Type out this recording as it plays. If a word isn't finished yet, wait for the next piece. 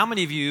How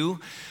many of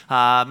you,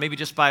 maybe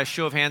just by a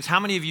show of hands,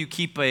 how many of you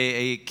keep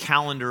a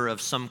calendar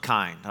of some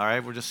kind? All right,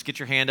 we'll just get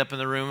your hand up in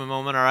the room a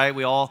moment. All right,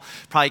 we all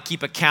probably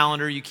keep a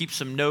calendar. You keep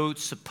some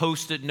notes,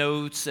 Post-it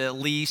notes at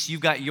least. You've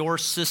got your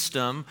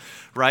system,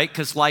 right?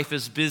 Because life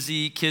is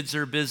busy, kids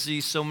are busy,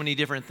 so many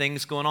different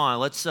things going on.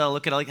 Let's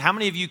look at how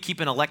many of you keep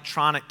an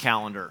electronic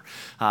calendar,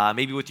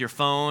 maybe with your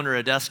phone or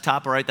a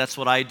desktop. All right, that's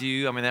what I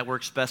do. I mean, that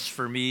works best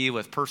for me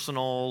with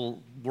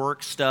personal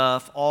work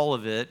stuff, all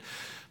of it.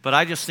 But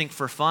I just think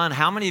for fun,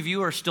 how many of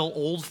you are still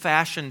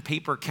old-fashioned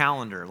paper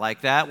calendar?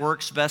 Like that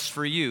works best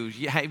for you.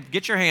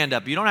 Get your hand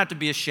up. You don't have to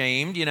be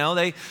ashamed. You know,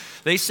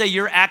 they say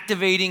you're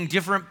activating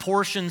different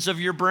portions of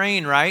your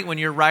brain, right? When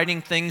you're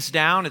writing things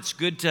down, it's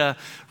good to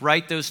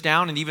write those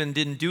down. And even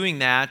in doing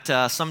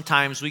that,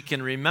 sometimes we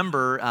can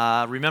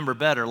remember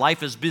better.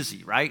 Life is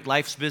busy, right?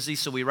 Life's busy,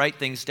 so we write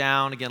things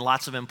down. Again,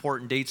 lots of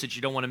important dates that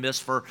you don't want to miss.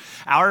 For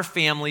our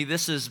family,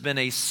 this has been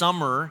a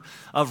summer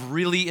of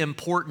really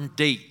important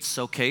dates,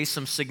 okay?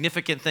 Some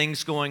significant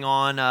things going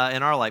on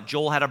in our life.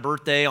 Joel had a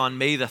birthday on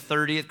May the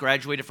 30th,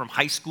 graduated from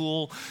high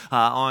school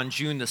on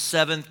June the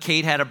 7th.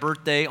 Kate had a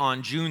birthday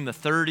on June the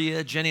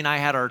 30th. Jenny and I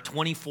had our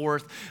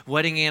 24th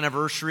wedding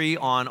anniversary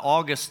on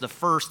August the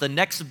 1st. The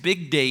next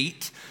big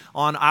date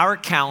on our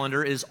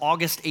calendar is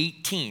August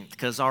 18th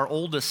because our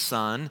oldest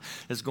son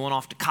is going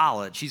off to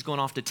college. He's going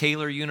off to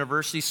Taylor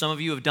University. Some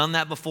of you have done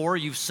that before.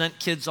 You've sent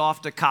kids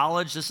off to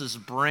college. This is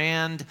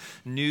brand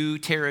new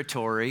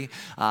territory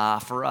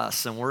for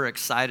us, and we're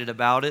excited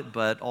about it,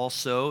 but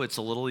also it's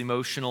a little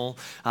emotional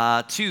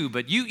too.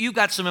 But you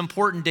got some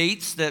important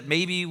dates that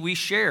maybe we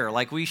share.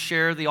 Like we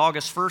share the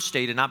August 1st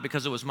date, and not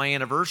because it was my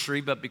anniversary,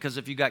 but because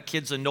if you got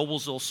kids in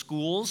Noblesville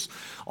schools,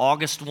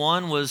 August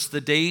 1 was the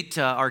date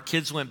our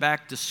kids went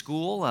back to school.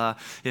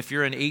 If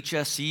you're an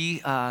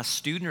HSE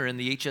student or in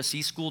the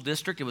HSE school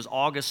district, it was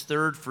August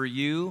 3rd for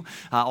you.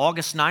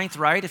 August 9th,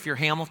 right? If you're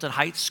Hamilton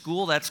Heights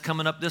School, that's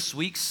coming up this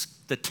week.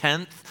 The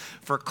 10th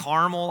for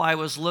Carmel, I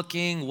was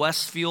looking.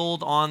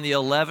 Westfield on the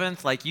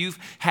 11th. Like you've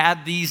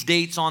had these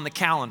dates on the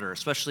calendar,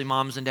 especially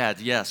moms and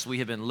dads. Yes, we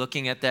have been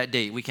looking at that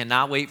date. We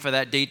cannot wait for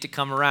that date to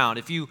come around.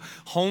 If you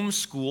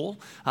homeschool,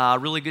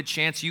 really good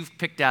chance you've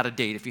picked out a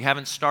date. If you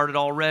haven't started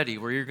already,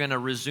 where you're going to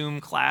resume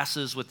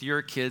classes with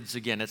your kids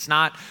again. It's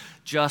not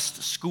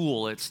just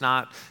school. It's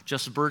not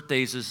just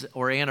birthdays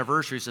or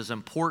anniversaries, as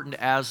important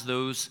as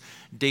those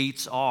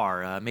dates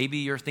are. Maybe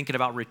you're thinking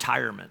about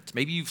retirement.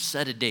 Maybe you've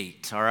set a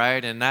date, all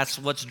right, and that's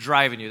what's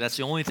driving you. That's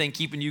the only thing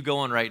keeping you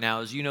going right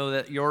now is you know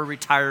that your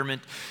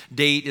retirement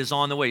date is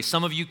on the way.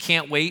 Some of you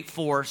can't wait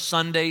for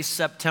Sunday,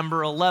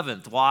 September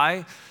 11th.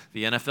 Why?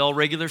 The NFL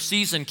regular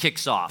season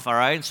kicks off, all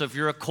right? And so if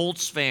you're a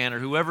Colts fan or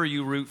whoever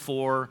you root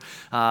for,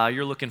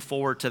 you're looking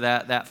forward to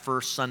that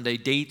first Sunday.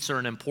 Dates are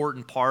an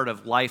important part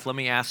of life. Let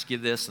me ask you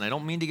this, and I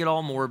don't mean to get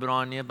all morbid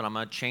on you, but I'm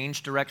going to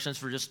change directions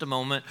for just a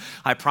moment.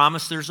 I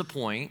promise there's a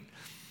point.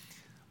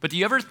 But do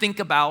you ever think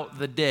about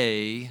the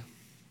day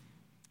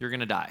you're going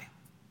to die?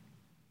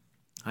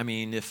 I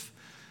mean, if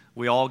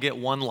we all get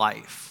one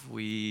life.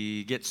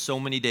 We get so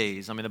many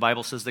days. I mean, the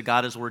Bible says that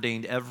God has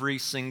ordained every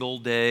single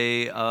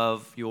day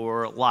of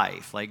your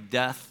life. Like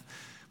death,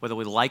 whether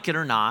we like it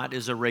or not,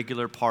 is a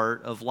regular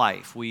part of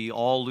life. We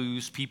all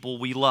lose people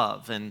we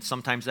love, and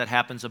sometimes that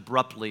happens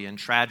abruptly and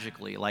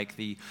tragically, like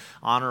the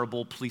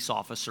honorable police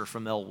officer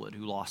from Elwood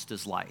who lost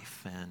his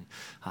life, and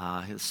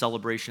his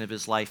celebration of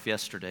his life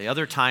yesterday.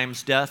 Other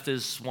times, death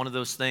is one of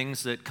those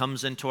things that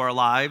comes into our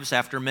lives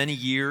after many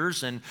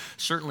years, and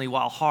certainly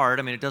while hard,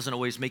 I mean, it doesn't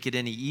always make it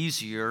any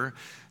easier.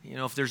 You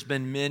know, if there's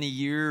been many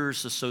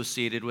years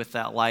associated with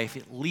that life,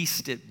 at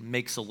least it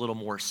makes a little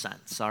more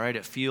sense, all right?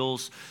 It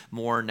feels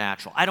more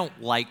natural. I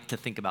don't like to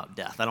think about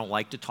death. I don't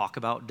like to talk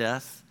about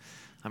death.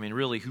 I mean,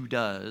 really, who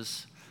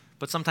does?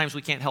 But sometimes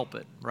we can't help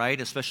it, right?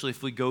 Especially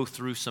if we go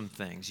through some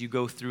things. You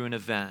go through an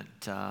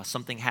event.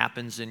 Something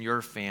happens in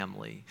your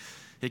family.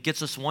 It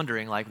gets us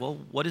wondering, like, well,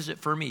 what is it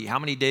for me? How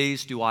many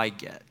days do I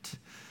get?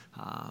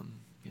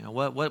 You know,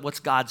 what's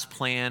God's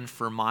plan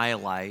for my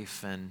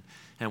life and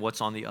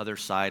what's on the other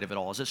side of it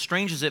all? As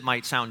strange as it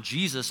might sound,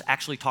 Jesus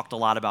actually talked a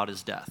lot about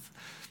his death.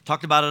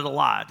 Talked about it a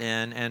lot,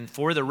 and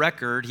for the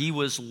record, he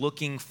was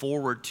looking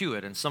forward to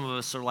it. And some of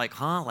us are like,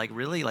 huh? Like,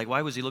 really? Like,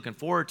 why was he looking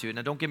forward to it?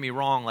 Now, don't get me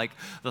wrong, like,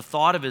 the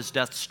thought of his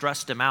death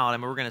stressed him out. I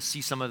mean, we're going to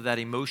see some of that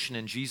emotion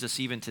in Jesus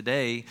even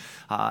today.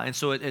 And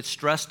so it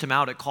stressed him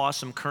out. It caused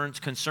some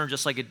current concern,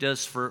 just like it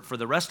does for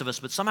the rest of us.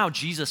 But somehow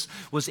Jesus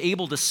was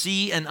able to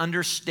see and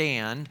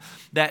understand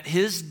that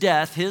his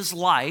death, his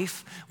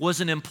life, was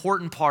an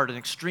important part, an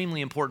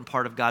extremely important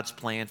part of God's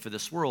plan for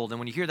this world. And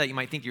when you hear that, you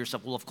might think to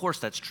yourself, well, of course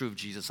that's true of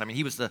Jesus. I mean,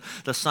 he was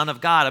the Son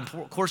of God.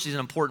 Of course, he's an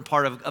important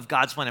part of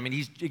God's plan. I mean,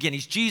 he's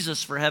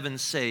Jesus for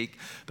heaven's sake.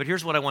 But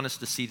here's what I want us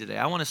to see today.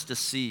 I want us to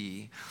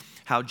see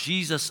how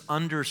Jesus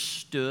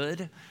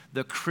understood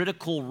the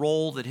critical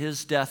role that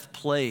his death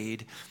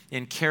played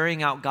in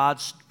carrying out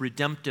God's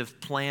redemptive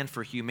plan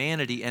for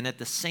humanity. And at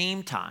the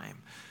same time,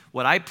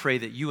 what I pray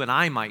that you and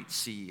I might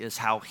see is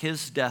how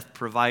his death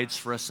provides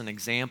for us an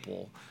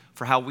example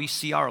for how we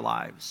see our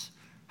lives,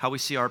 how we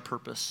see our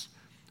purpose,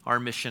 our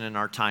mission and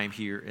our time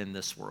here in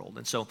this world.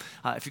 And so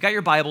if you got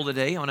your Bible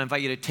today, I want to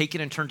invite you to take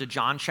it and turn to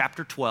John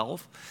chapter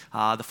 12,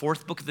 the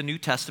fourth book of the New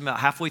Testament,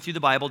 halfway through the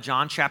Bible,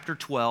 John chapter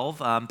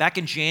 12. Back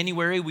in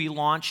January, we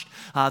launched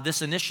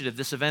this initiative,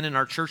 this event in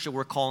our church that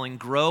we're calling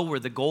Grow, where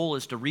the goal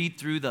is to read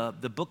through the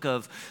book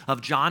of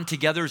John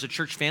together as a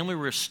church family.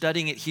 We're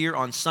studying it here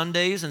on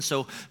Sundays. And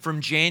so from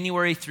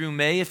January through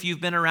May, if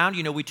you've been around,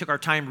 you know we took our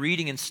time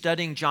reading and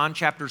studying John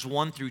chapters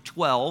 1 through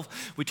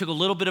 12. We took a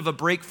little bit of a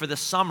break for the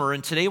summer,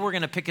 and today we're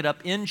going to pick it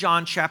up in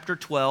John chapter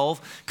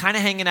 12, kind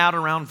of hanging out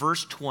around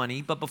verse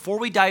 20. But before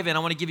we dive in, I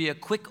want to give you a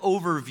quick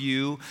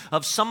overview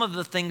of some of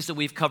the things that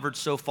we've covered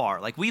so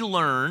far. Like we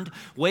learned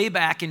way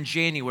back in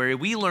January,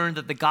 we learned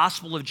that the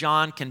Gospel of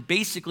John can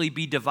basically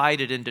be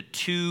divided into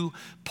two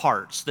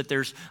parts. That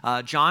there's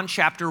John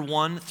chapter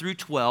 1 through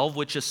 12,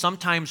 which is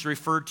sometimes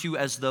referred to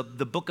as the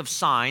book of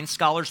signs.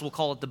 Scholars will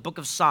call it the book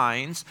of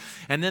signs.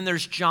 And then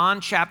there's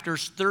John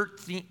chapters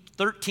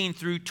 13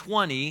 through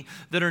 20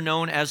 that are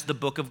known as the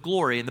book of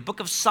glory. And the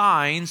book of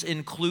signs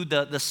include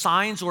the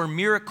signs or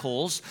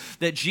miracles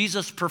that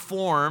Jesus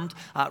performed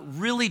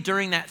really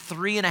during that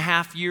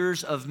 3.5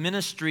 years of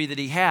ministry that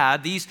he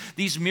had.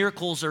 These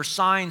miracles or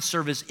signs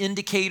serve as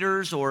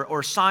indicators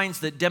or signs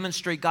that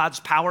demonstrate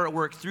God's power at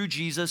work through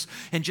Jesus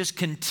and just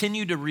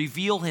continue to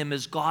reveal him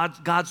as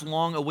God's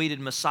long-awaited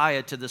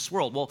Messiah to this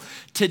world. Well,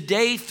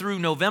 today through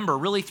November,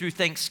 really through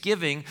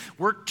Thanksgiving,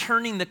 we're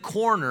turning the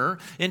corner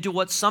into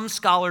what some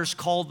scholars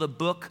call the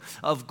book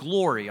of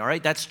glory, all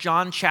right? That's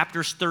John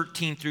chapters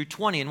 13 through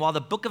 20. And while the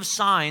book of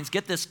signs,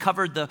 get this,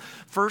 covered the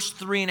first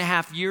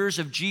 3.5 years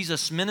of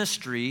Jesus'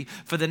 ministry,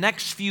 for the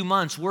next few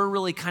months, we're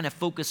really kind of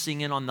focusing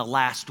in on the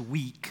last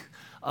week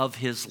of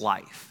his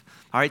life.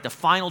 All right, the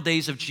final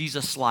days of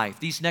Jesus'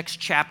 life. These next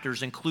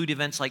chapters include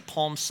events like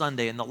Palm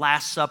Sunday and the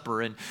Last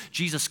Supper and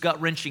Jesus'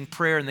 gut-wrenching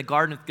prayer in the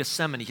Garden of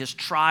Gethsemane, his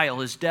trial,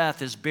 his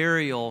death, his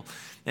burial,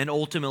 and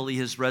ultimately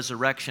his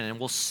resurrection. And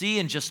we'll see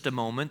in just a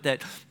moment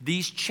that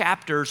these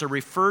chapters are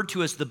referred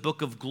to as the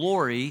book of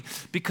glory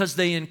because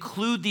they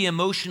include the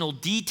emotional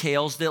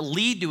details that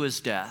lead to his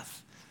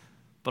death,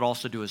 but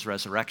also to his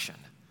resurrection,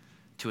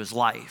 to his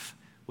life,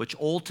 which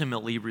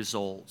ultimately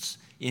results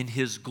in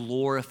his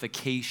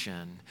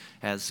glorification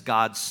as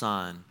God's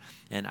Son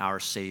and our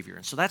Savior.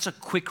 And so that's a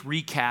quick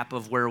recap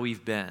of where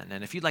we've been.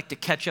 And if you'd like to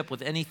catch up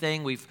with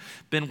anything we've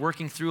been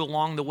working through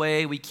along the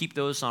way, we keep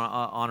those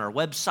on our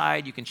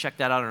website. You can check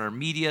that out on our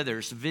media.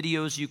 There's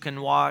videos you can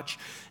watch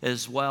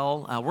as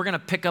well. We're going to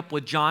pick up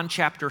with John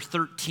chapter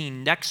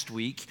 13 next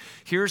week.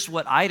 Here's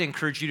what I'd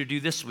encourage you to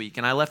do this week.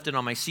 And I left it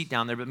on my seat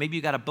down there, but maybe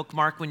you got a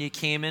bookmark when you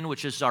came in,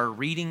 which is our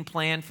reading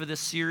plan for this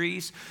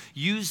series.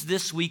 Use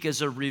this week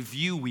as a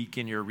review week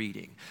in your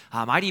reading.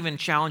 I'd even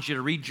challenge you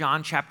to read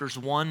John chapters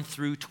 1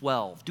 through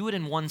 12. Do it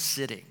in one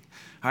sitting.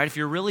 All right, if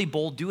you're really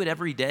bold, do it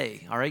every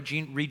day. All right,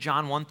 read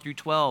John 1 through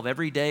 12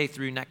 every day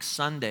through next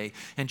Sunday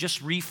and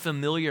just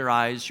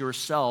refamiliarize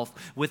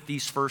yourself with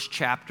these first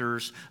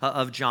chapters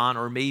of John,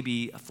 or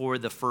maybe for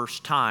the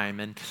first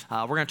time. And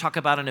we're going to talk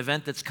about an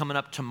event that's coming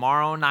up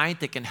tomorrow night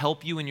that can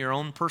help you in your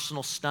own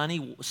personal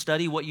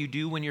study what you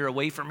do when you're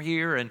away from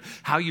here and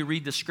how you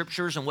read the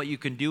scriptures and what you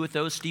can do with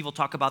those. Steve will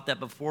talk about that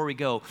before we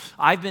go.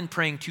 I've been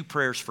praying 2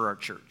 prayers for our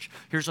church.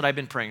 Here's what I've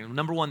been praying.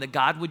 Number one, that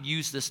God would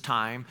use this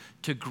time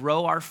to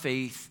grow our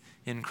faith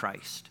in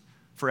Christ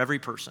for every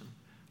person.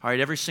 All right,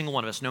 every single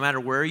one of us, no matter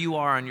where you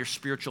are on your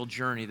spiritual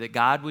journey, that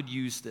God would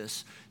use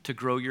this to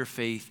grow your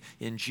faith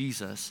in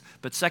Jesus.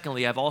 But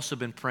secondly, I've also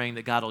been praying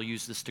that God will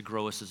use this to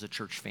grow us as a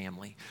church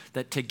family.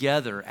 That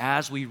together,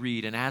 as we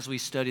read and as we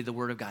study the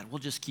Word of God, we'll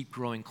just keep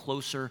growing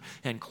closer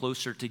and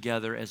closer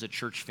together as a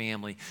church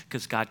family,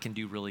 because God can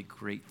do really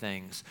great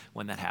things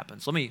when that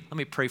happens. Let me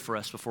pray for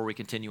us before we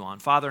continue on.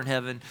 Father in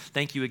heaven,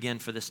 thank you again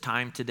for this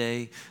time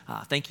today.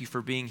 Thank you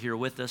for being here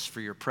with us,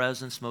 for your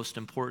presence, most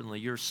importantly,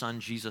 your Son,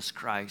 Jesus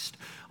Christ,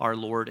 our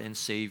Lord and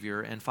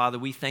Savior. And Father,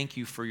 we thank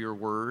you for your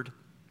Word.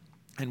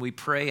 And we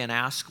pray and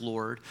ask,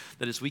 Lord,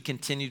 that as we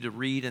continue to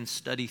read and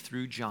study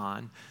through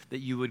John, that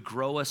you would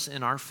grow us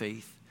in our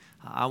faith.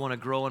 I want to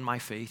grow in my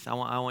faith. I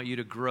want you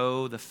to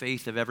grow the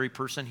faith of every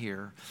person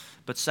here.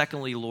 But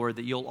secondly, Lord,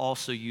 that you'll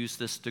also use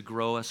this to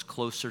grow us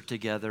closer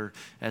together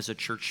as a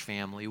church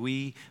family.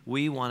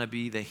 We want to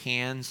be the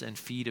hands and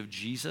feet of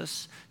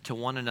Jesus to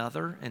one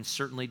another, and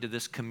certainly to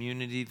this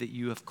community that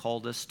you have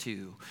called us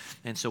to.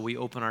 And so we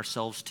open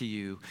ourselves to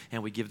you,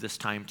 and we give this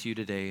time to you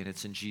today, and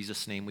it's in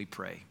Jesus' name we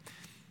pray.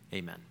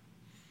 Amen.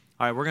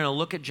 All right, we're going to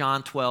look at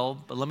John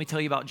 12, but let me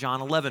tell you about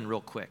John 11 real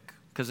quick.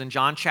 Because in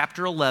John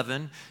chapter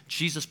 11,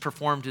 Jesus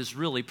performed his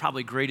really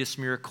probably greatest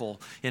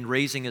miracle in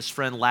raising his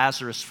friend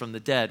Lazarus from the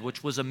dead,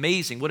 which was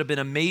amazing, would have been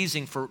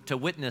amazing to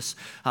witness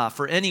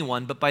for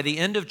anyone. But by the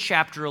end of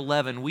chapter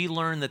 11, we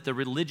learn that the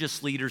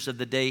religious leaders of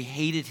the day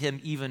hated him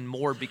even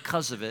more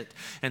because of it.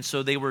 And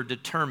so they were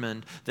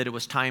determined that it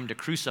was time to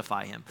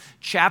crucify him.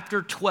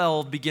 Chapter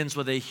 12 begins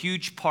with a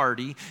huge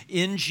party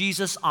in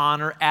Jesus'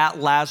 honor at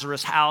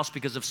Lazarus' house,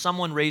 because if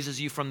someone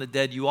raises you from the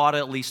dead, you ought to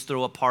at least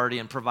throw a party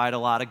and provide a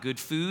lot of good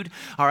food.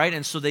 All right,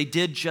 and so they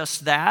did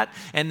just that.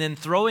 And then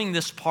throwing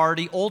this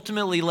party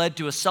ultimately led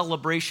to a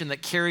celebration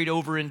that carried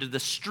over into the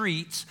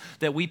streets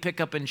that we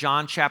pick up in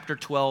John chapter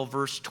 12,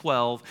 verse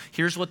 12.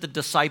 Here's what the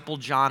disciple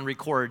John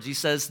records. He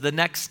says, the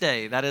next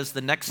day, that is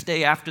the next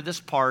day after this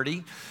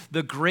party,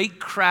 the great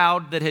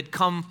crowd that had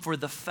come for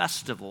the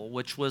festival,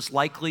 which was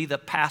likely the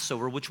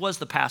Passover, which was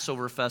the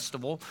Passover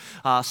festival,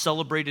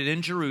 celebrated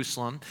in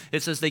Jerusalem.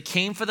 It says they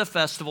came for the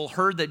festival,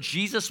 heard that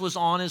Jesus was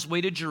on his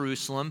way to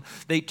Jerusalem.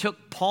 They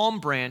took palm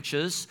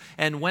branches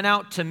and went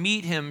out to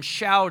meet him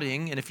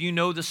shouting, and if you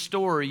know the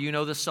story, you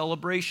know the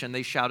celebration.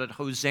 They shouted,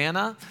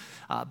 Hosanna,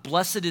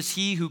 blessed is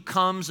he who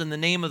comes in the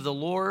name of the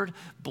Lord.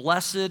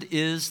 Blessed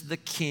is the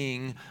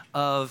King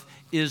of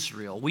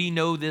Israel. We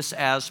know this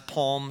as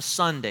Palm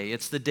Sunday.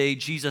 It's the day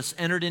Jesus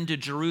entered into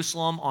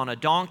Jerusalem on a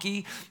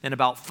donkey. In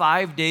about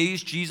 5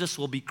 days, Jesus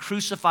will be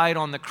crucified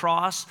on the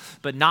cross,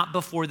 but not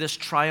before this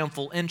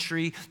triumphal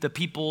entry. The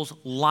people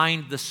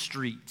lined the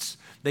streets.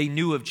 They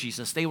knew of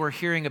Jesus. They were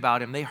hearing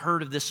about him. They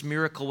heard of this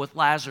miracle with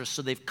Lazarus.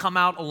 So they've come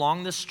out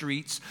along the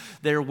streets.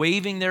 They're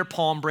waving their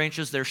palm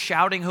branches. They're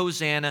shouting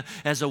Hosanna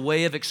as a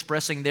way of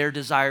expressing their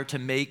desire to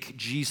make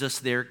Jesus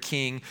their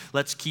king.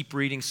 Let's keep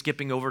reading,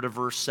 skipping over to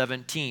verse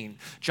 17.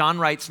 John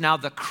writes, now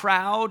the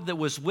crowd that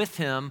was with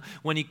him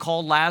when he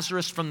called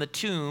Lazarus from the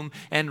tomb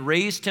and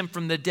raised him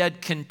from the dead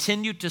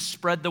continued to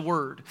spread the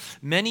word.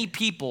 Many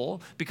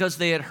people, because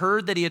they had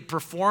heard that he had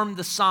performed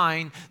the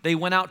sign, they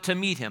went out to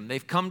meet him.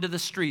 They've come to the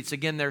streets.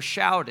 Again, they're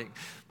shouting.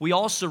 We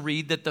also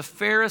read that the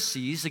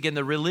Pharisees, again,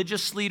 the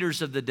religious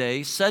leaders of the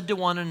day, said to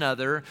one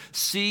another,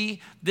 see,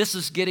 this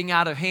is getting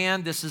out of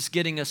hand. This is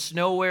getting us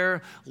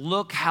nowhere.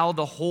 Look how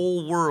the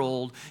whole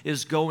world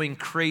is going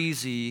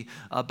crazy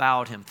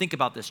about him. Think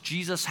about this.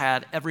 Jesus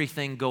had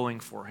everything going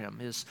for him.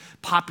 His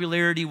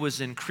popularity was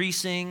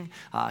increasing.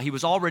 He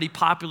was already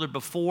popular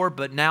before,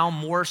 but now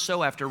more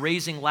so after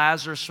raising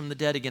Lazarus from the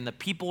dead. Again, the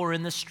people are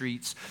in the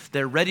streets.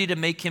 They're ready to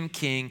make him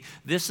king.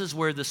 This is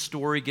where the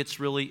story gets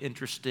really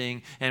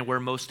interesting and where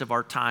most of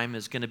our time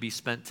is going to be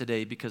spent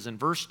today, because in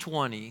verse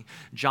 20,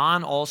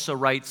 John also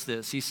writes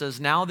this. He says,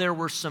 now there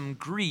were some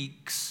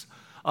Greeks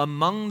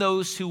among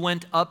those who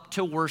went up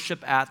to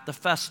worship at the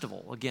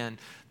festival. Again,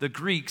 the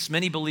Greeks,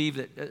 many believe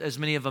that as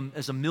many of them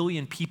as 1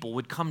 million people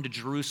would come to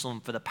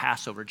Jerusalem for the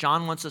Passover.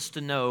 John wants us to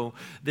know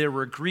there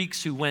were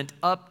Greeks who went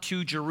up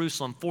to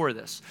Jerusalem for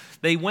this.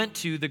 They went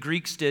to, the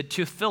Greeks did,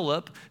 to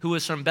Philip, who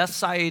was from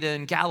Bethsaida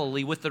in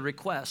Galilee, with the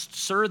request,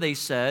 sir, they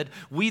said,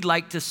 we'd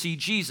like to see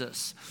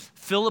Jesus.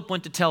 Philip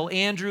went to tell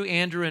Andrew.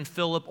 Andrew and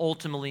Philip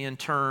ultimately in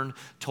turn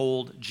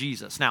told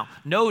Jesus. Now,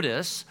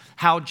 notice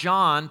how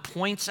John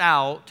points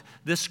out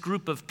this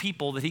group of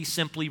people that he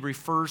simply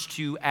refers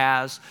to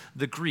as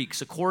the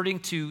Greeks. According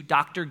to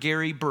Dr.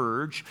 Gary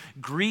Burge,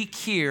 Greek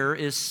here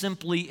is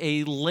simply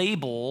a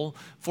label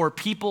for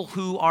people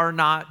who are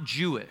not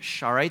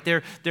Jewish, all right?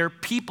 They're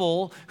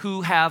people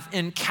who have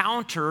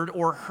encountered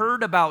or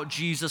heard about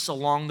Jesus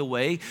along the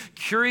way,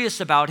 curious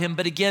about him,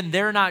 but again,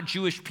 they're not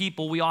Jewish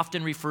people. We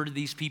often refer to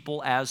these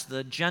people as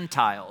the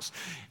Gentiles,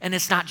 and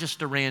it's not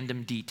just a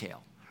random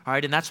detail. All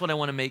right, and that's what I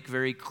want to make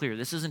very clear.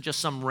 This isn't just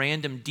some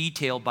random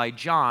detail by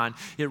John.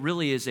 It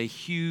really is a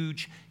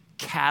huge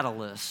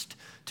catalyst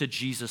to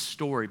Jesus'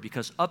 story,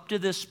 because up to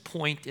this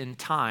point in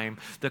time,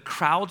 the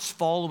crowds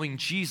following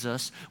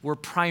Jesus were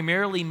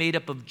primarily made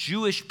up of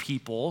Jewish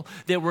people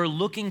that were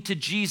looking to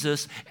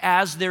Jesus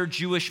as their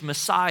Jewish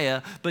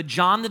Messiah. But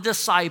John the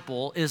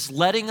disciple is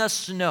letting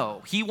us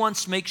know, he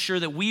wants to make sure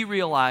that we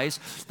realize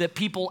that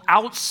people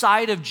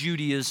outside of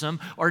Judaism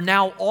are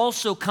now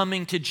also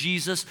coming to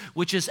Jesus,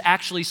 which is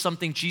actually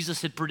something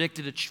Jesus had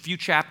predicted a few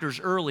chapters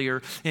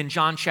earlier in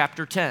John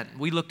chapter 10.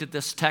 We looked at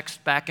this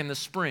text back in the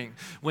spring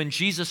when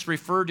Jesus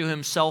referred to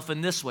himself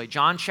in this way.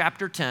 John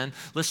chapter 10,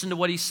 listen to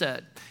what he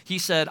said. He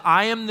said,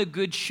 I am the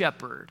good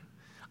shepherd.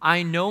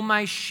 I know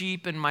my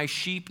sheep and my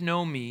sheep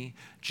know me,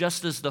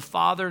 just as the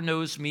Father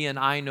knows me and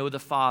I know the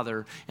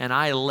Father, and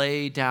I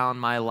lay down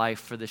my life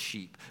for the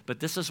sheep. But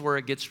this is where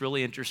it gets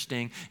really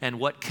interesting and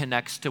what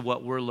connects to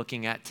what we're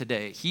looking at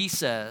today. He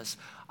says,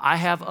 I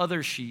have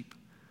other sheep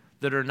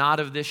that are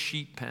not of this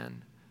sheep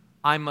pen.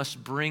 I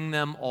must bring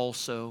them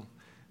also.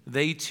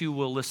 They too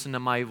will listen to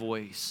my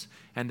voice,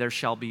 and there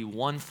shall be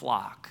one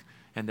flock,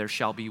 and there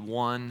shall be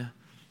one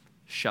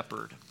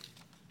shepherd.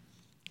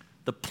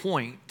 The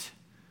point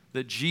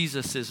that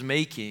Jesus is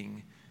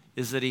making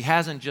is that he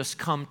hasn't just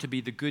come to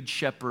be the good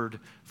shepherd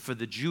for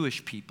the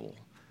Jewish people,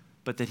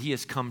 but that he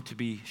has come to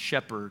be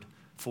shepherd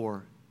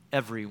for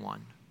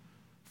everyone,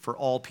 for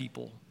all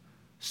people.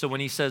 So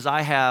when he says,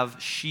 I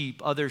have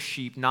sheep, other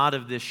sheep, not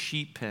of this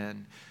sheep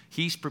pen,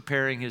 he's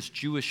preparing his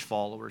Jewish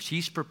followers.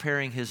 He's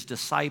preparing his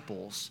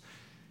disciples,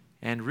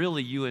 and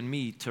really you and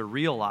me, to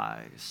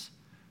realize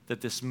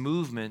that this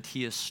movement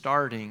he is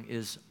starting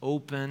is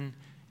open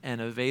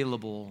and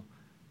available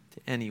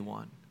to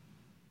anyone.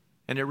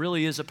 And it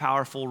really is a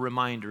powerful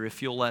reminder,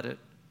 if you'll let it,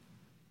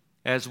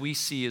 as we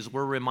see, as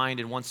we're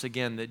reminded once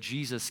again that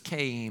Jesus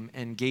came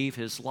and gave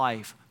his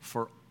life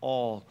for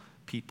all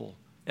people,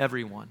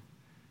 everyone.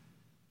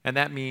 And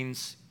that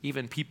means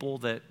even people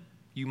that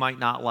you might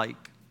not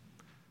like.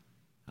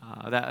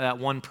 That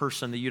one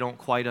person that you don't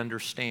quite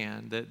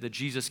understand, that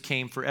Jesus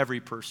came for every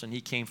person.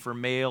 He came for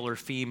male or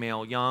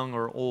female, young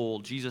or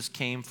old. Jesus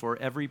came for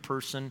every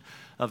person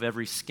of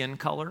every skin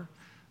color.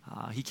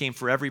 He came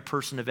for every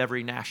person of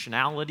every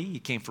nationality. He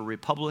came for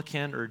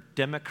Republican or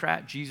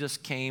Democrat. Jesus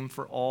came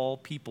for all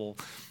people.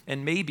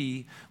 And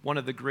maybe one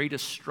of the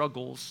greatest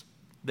struggles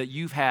that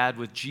you've had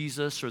with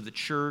Jesus or the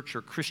church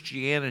or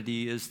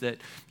Christianity is that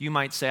you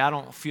might say, I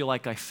don't feel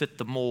like I fit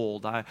the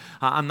mold.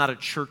 I'm not a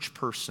church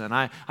person.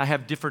 I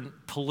have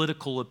different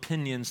political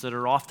opinions that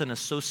are often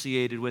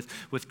associated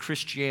with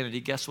Christianity.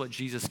 Guess what?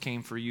 Jesus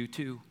came for you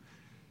too.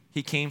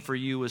 He came for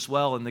you as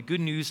well. And the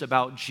good news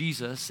about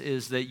Jesus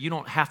is that you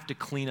don't have to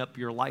clean up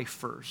your life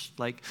first.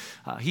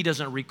 He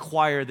doesn't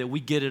require that we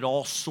get it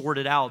all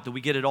sorted out, that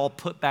we get it all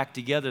put back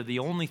together. The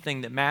only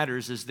thing that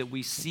matters is that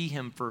we see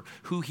him for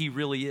who he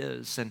really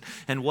is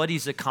and what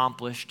he's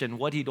accomplished and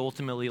what he'd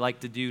ultimately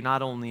like to do,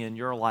 not only in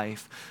your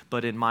life,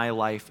 but in my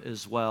life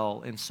as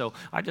well. And so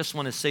I just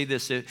want to say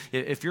this.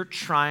 If you're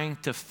trying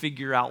to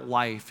figure out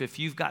life, if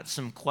you've got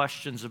some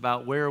questions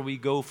about where we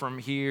go from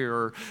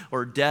here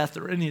or death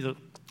or any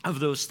of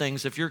those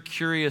things, if you're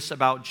curious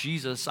about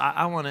Jesus,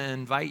 I want to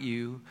invite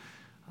you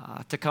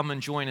to come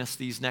and join us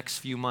these next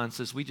few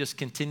months as we just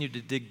continue to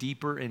dig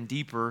deeper and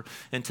deeper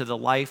into the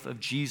life of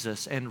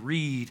Jesus and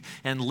read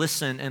and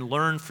listen and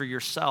learn for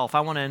yourself. I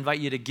want to invite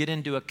you to get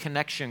into a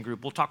connection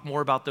group. We'll talk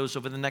more about those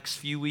over the next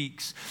few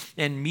weeks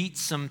and meet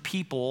some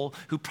people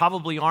who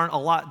probably aren't a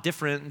lot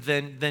different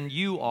than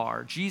you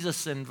are.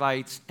 Jesus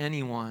invites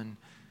anyone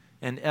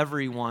and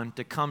everyone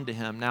to come to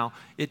him. Now,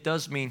 it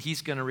does mean he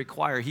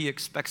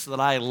expects that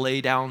I lay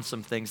down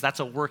some things. That's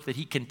a work that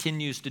he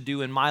continues to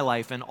do in my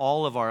life and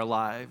all of our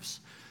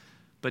lives.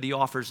 But he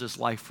offers his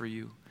life for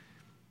you.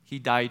 He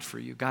died for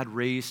you. God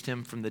raised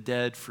him from the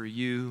dead for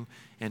you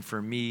and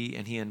for me,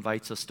 and he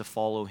invites us to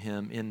follow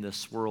him in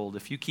this world.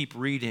 If you keep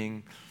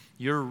reading,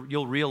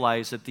 you'll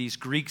realize that these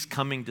Greeks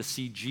coming to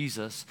see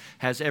Jesus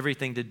has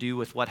everything to do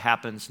with what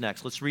happens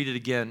next. Let's read it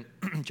again.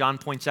 John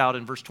points out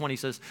in verse 20,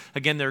 says,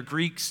 again, they're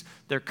Greeks.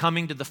 They're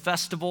coming to the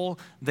festival.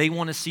 They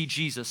want to see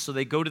Jesus. So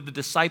they go to the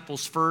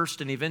disciples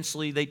first, and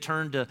eventually they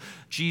turn to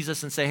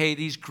Jesus and say, hey,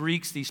 these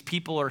Greeks, these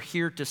people are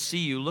here to see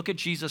you. Look at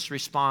Jesus'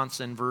 response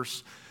in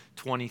verse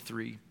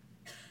 23.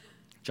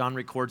 John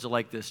records it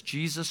like this.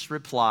 Jesus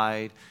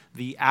replied,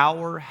 the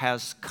hour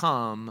has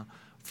come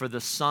for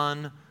the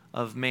Son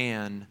of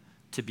Man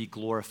to be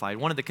glorified.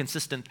 One of the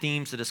consistent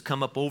themes that has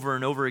come up over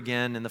and over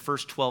again in the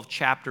first 12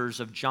 chapters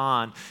of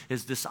John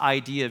is this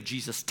idea of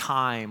Jesus'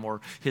 time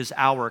or his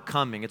hour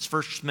coming. It's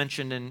first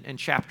mentioned in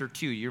chapter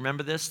 2. You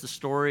remember this? The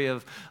story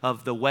of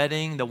the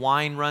wedding. The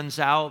wine runs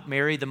out.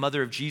 Mary, the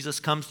mother of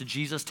Jesus, comes to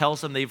Jesus, tells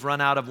them they've run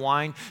out of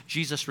wine.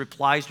 Jesus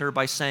replies to her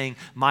by saying,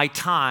 my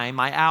time,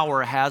 my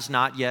hour has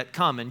not yet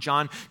come. In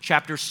John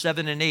chapter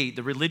 7 and 8,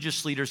 the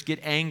religious leaders get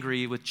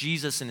angry with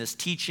Jesus and his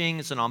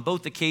teachings, and on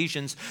both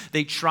occasions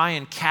they try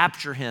and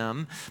capture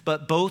him,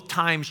 but both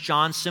times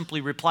John simply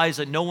replies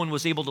that no one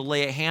was able to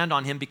lay a hand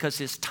on him because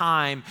his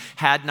time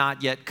had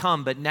not yet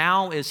come. But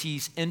now as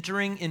he's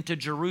entering into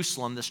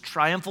Jerusalem, this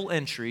triumphal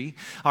entry,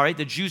 all right,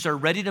 the Jews are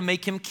ready to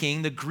make him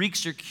king. The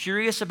Greeks are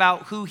curious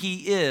about who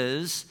he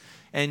is,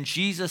 and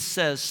Jesus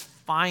says,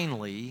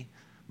 finally,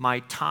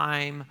 my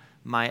time,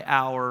 my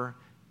hour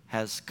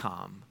has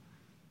come.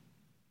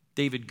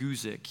 David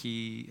Guzik,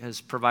 he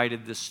has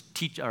provided this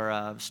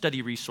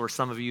study resource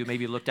some of you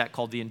maybe looked at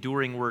called the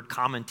Enduring Word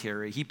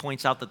Commentary. He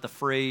points out that the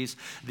phrase,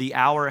 the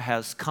hour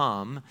has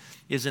come,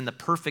 is in the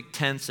perfect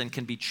tense and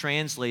can be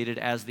translated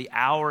as the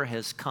hour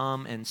has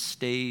come and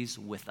stays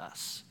with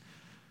us.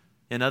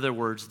 In other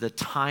words, the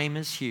time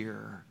is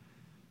here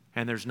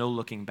and there's no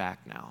looking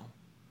back now.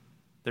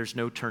 There's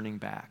no turning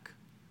back.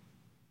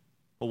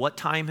 Well, what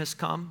time has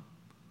come?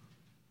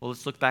 Well,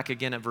 let's look back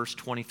again at verse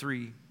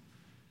 23.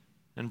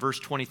 In verse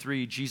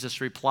 23,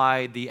 Jesus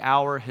replied, the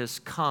hour has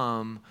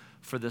come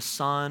for the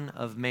Son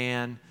of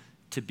Man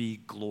to be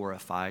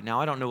glorified. Now,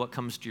 I don't know what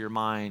comes to your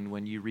mind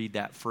when you read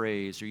that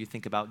phrase or you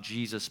think about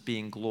Jesus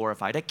being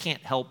glorified. I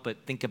can't help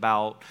but think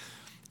about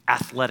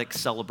athletic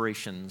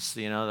celebrations,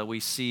 that we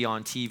see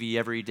on TV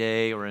every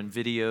day or in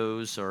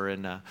videos or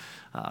in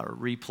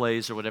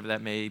replays or whatever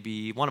that may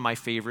be. One of my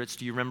favorites,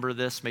 do you remember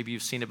this? Maybe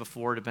you've seen it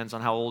before, depends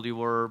on how old you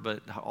were,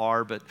 but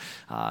do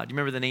you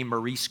remember the name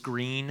Maurice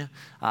Greene?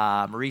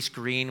 Maurice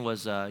Greene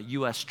was a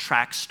U.S.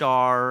 track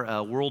star,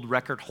 a world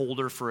record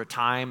holder for a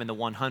time in the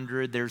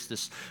 100. There's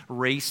this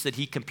race that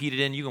he competed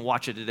in. You can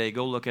watch it today.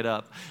 Go look it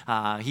up.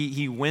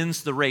 He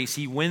wins the race.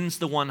 He wins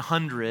the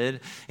 100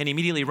 and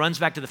immediately runs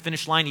back to the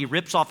finish line. He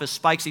rips off his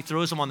spikes. He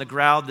throws them on the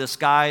ground. This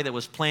guy that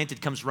was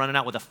planted comes running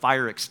out with a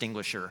fire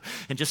extinguisher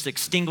and just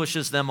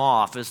extinguishes them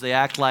off as they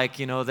act like,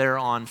 they're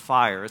on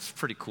fire. It's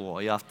pretty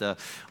cool. You have to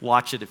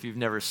watch it if you've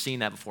never seen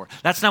that before.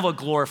 That's not what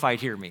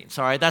glorified here means,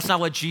 all right? That's not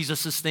what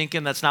Jesus is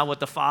thinking. That's not what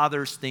the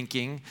Father's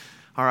thinking,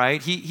 all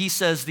right? He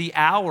says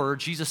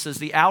Jesus says,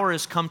 the hour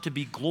has come to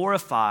be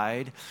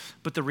glorified,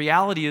 but the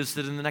reality is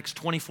that in the next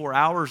 24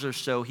 hours or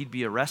so, he'd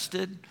be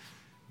arrested,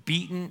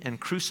 beaten and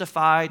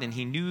crucified, and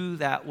he knew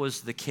that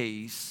was the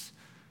case,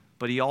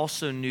 but he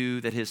also knew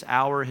that his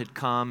hour had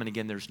come, and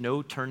again, there's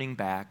no turning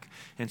back.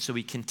 And so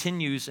he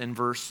continues in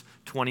verse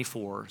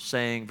 24,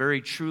 saying,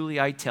 "Very truly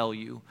I tell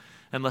you,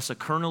 unless a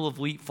kernel of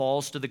wheat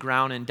falls to the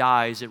ground and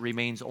dies, it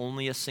remains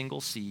only a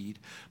single seed.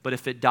 But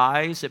if it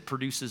dies, it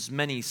produces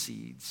many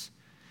seeds.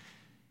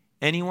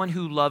 Anyone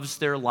who loves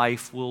their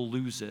life will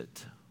lose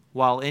it,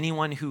 while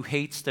anyone who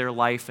hates their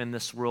life in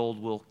this world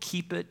will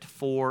keep it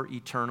for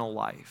eternal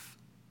life.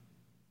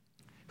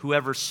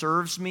 Whoever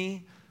serves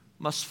me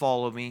must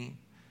follow me,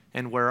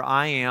 and where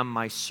I am,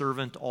 my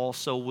servant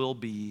also will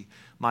be.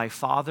 My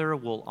Father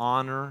will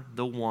honor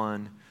the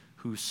one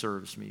who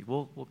serves me."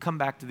 We'll come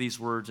back to these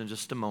words in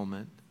just a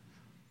moment.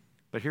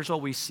 But here's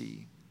what we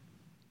see.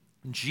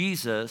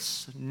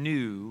 Jesus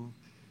knew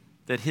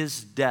that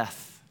his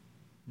death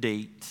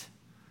date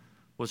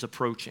was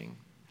approaching.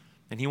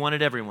 And he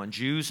wanted everyone,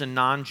 Jews and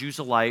non-Jews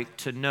alike,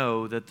 to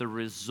know that the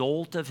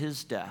result of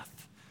his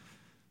death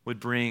would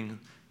bring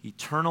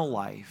eternal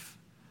life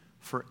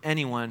for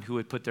anyone who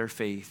would put their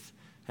faith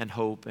and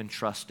hope and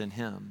trust in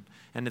him.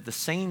 And at the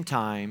same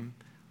time,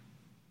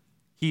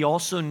 he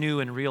also knew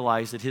and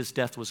realized that his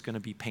death was going to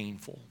be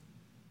painful,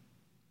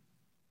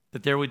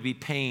 that there would be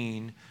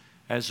pain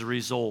as a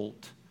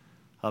result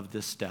of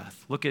this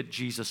death. Look at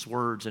Jesus'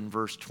 words in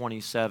verse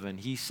 27.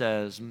 He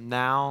says,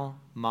 "Now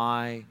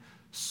my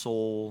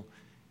soul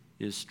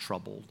is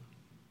troubled."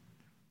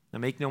 Now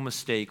make no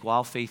mistake,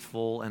 while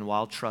faithful and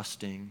while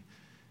trusting,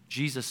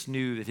 Jesus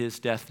knew that his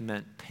death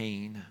meant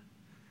pain.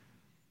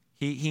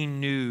 He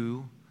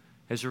knew,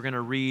 as we're going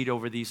to read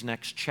over these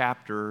next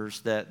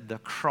chapters, that the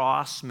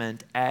cross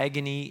meant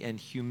agony and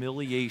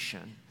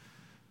humiliation,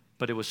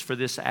 but it was for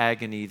this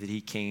agony that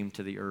he came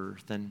to the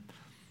earth. And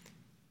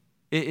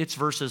it's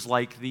verses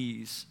like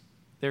these.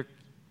 They're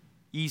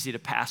easy to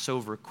pass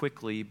over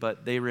quickly,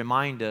 but they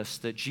remind us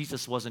that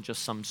Jesus wasn't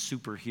just some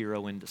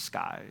superhero in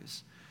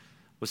disguise.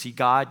 Was he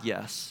God?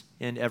 Yes,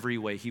 in every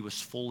way. He was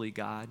fully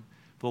God.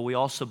 But we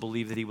also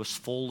believe that he was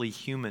fully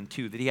human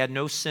too, that he had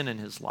no sin in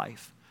his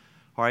life.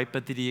 All right,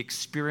 but that he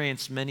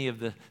experienced many of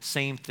the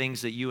same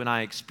things that you and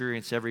I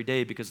experience every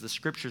day, because the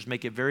scriptures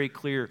make it very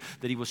clear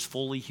that he was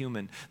fully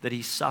human, that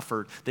he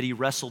suffered, that he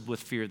wrestled with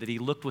fear, that he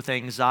looked with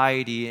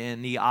anxiety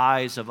in the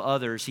eyes of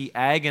others. He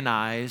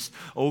agonized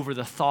over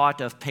the thought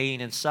of pain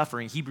and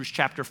suffering. Hebrews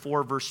chapter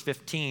 4, verse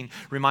 15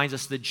 reminds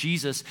us that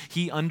Jesus,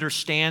 he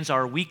understands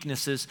our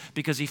weaknesses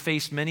because he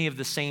faced many of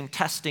the same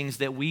testings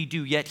that we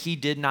do, yet he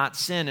did not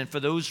sin. And for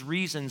those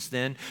reasons,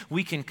 then,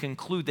 we can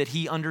conclude that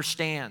he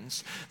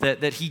understands,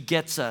 that he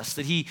gets us,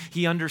 that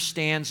he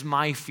understands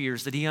my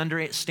fears, that he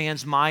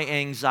understands my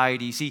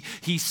anxieties.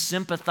 He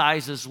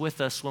sympathizes with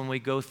us when we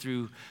go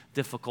through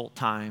difficult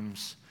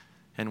times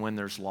and when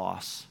there's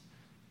loss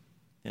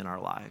in our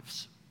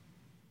lives.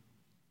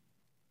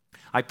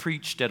 I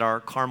preached at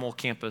our Carmel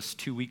campus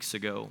 2 weeks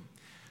ago.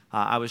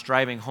 I was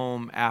driving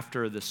home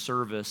after the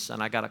service,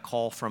 and I got a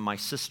call from my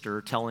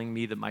sister telling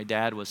me that my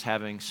dad was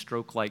having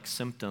stroke-like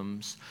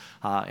symptoms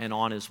and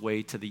on his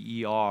way to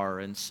the ER.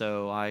 And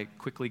so I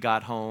quickly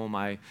got home.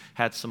 I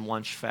had some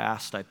lunch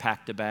fast. I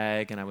packed a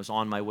bag, and I was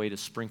on my way to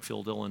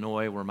Springfield,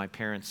 Illinois, where my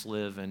parents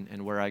live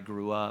and where I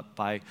grew up.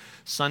 By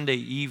Sunday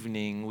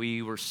evening,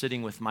 we were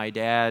sitting with my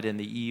dad in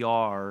the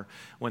ER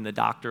when the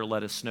doctor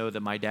let us know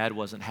that my dad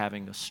wasn't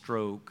having a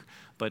stroke,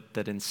 but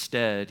that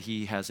instead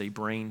he has a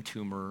brain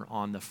tumor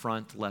on the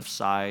front left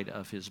side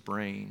of his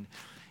brain.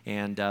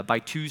 And by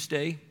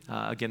Tuesday,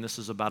 again, this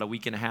is about a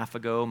week and a half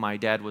ago, my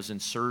dad was in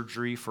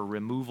surgery for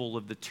removal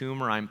of the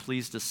tumor. I'm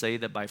pleased to say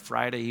that by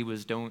Friday he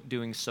was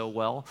doing so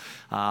well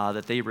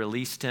that they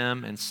released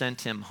him and sent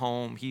him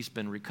home. He's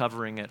been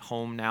recovering at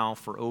home now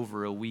for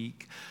over a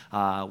week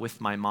with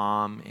my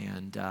mom,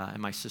 and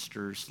my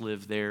sisters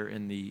live there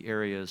in the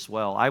area as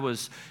well. I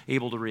was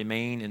able to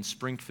remain in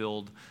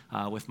Springfield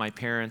with my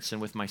parents and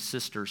with my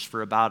sisters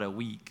for about a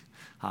week.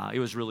 It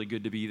was really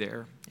good to be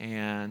there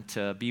and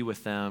to be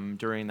with them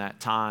during that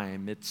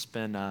time. It's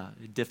been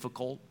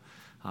difficult.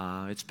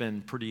 It's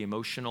been pretty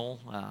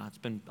emotional. It's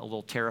been a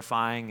little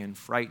terrifying and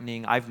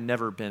frightening. I've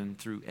never been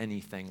through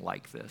anything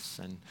like this,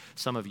 and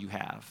some of you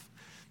have.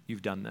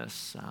 You've done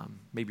this.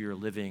 Maybe you're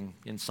living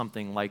in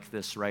something like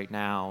this right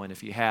now, and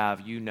if you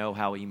have, you know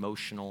how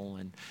emotional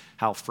and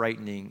how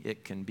frightening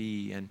it can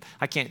be. And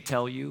I can't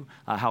tell you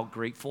how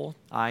grateful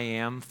I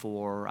am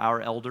for our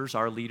elders,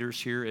 our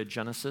leaders here at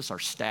Genesis, our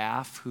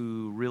staff,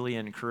 who really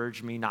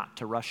encouraged me not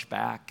to rush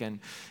back and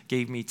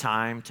gave me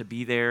time to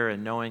be there,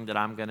 and knowing that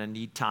I'm going to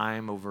need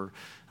time over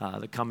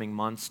the coming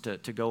months to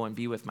go and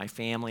be with my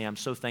family. I'm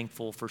so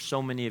thankful for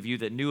so many of you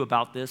that knew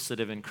about this, that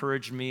have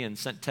encouraged me and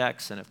sent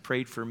texts and have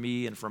prayed for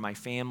me and for my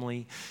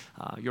family.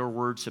 Your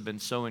words have been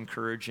so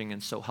encouraging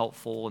and so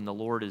helpful, and the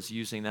Lord is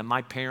using them.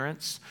 My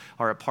parents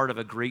are a part of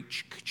a great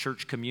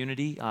church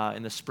community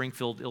in the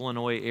Springfield,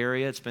 Illinois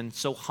area. It's been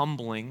so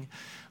humbling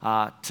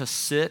to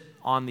sit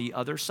on the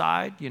other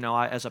side.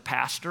 As a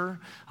pastor,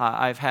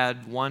 I've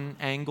had one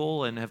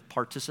angle and have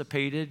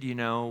participated,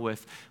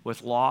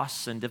 with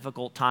loss and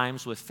difficult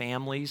times with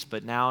families,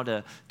 but now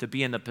to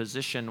be in the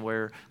position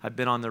where I've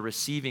been on the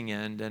receiving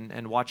end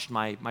and watched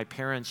my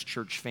parents'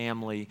 church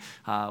family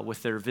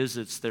with their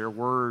visits, their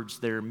words,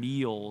 their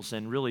meals,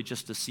 and really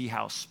just to see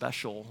how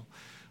special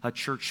a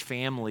church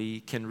family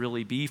can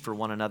really be for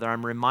one another.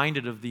 I'm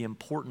reminded of the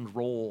important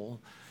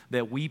role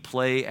that we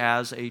play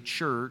as a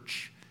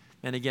church,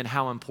 and again,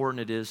 how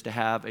important it is to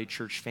have a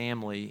church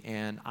family.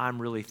 And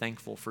I'm really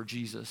thankful for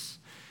Jesus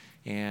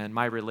and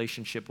my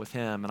relationship with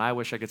him. And I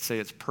wish I could say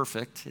it's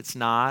perfect. It's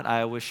not.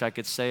 I wish I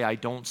could say I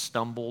don't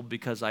stumble,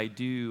 because I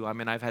do.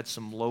 I've had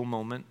some low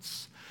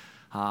moments.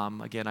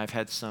 Again, I've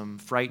had some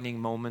frightening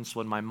moments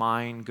when my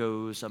mind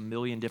goes a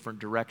million different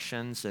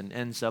directions and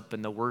ends up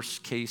in the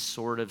worst case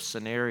sort of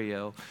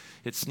scenario.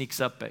 It sneaks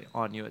up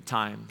on you at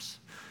times,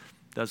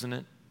 doesn't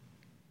it?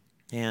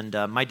 And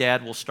my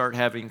dad will start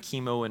having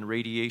chemo and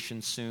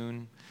radiation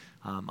soon.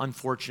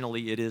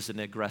 Unfortunately, it is an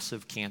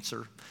aggressive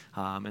cancer,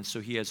 and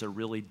so he has a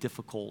really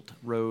difficult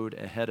road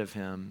ahead of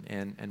him,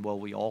 and well,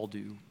 we all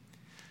do.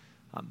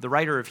 The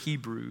writer of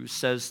Hebrews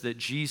says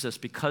that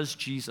because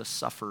Jesus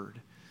suffered,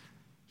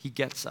 he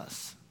gets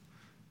us.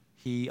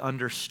 He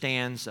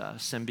understands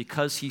us, and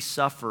because he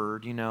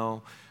suffered,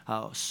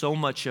 so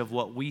much of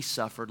what we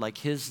suffered, like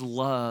his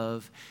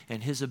love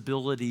and his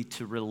ability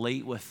to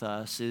relate with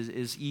us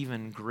is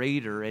even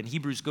greater. And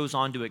Hebrews goes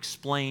on to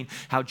explain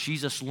how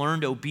Jesus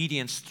learned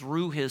obedience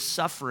through his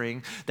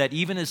suffering, that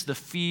even as the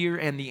fear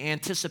and the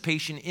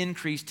anticipation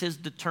increased, his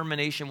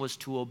determination was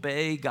to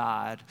obey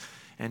God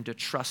and to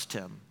trust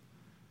him.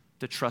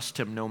 To trust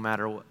him no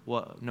matter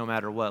what.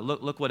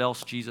 Look what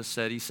else Jesus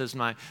said. He says,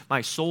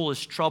 my soul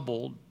is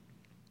troubled,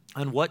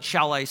 and what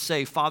shall I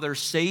say? Father,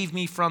 save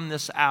me from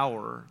this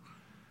hour.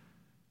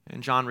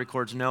 And John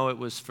records, no, it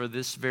was for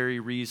this very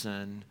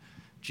reason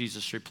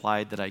Jesus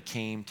replied that I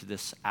came to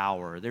this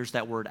hour. There's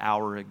that word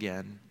hour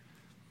again.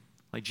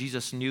 Like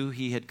Jesus knew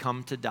he had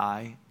come to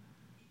die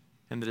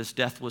and that his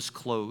death was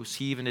close.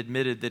 He even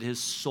admitted that his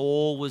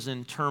soul was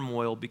in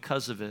turmoil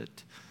because of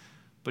it.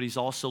 But he's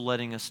also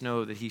letting us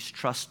know that he's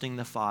trusting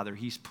the Father.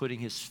 He's putting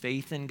his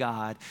faith in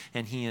God,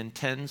 and he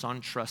intends on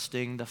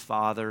trusting the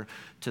Father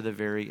to the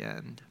very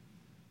end.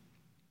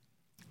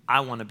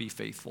 I want to be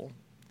faithful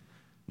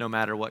no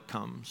matter what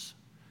comes,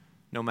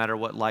 no matter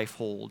what life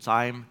holds.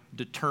 I'm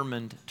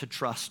determined to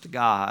trust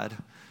God,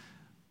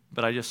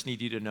 but I just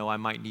need you to know I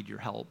might need your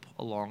help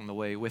along the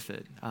way with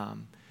it.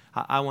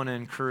 I want to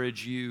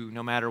encourage you,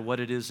 no matter what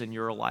it is in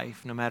your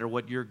life, no matter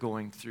what you're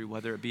going through,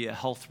 whether it be a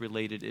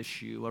health-related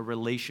issue, a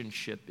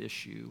relationship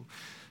issue,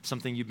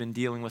 something you've been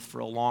dealing with for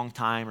a long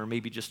time, or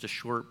maybe just a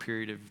short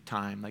period of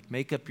time, like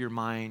make up your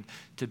mind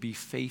to be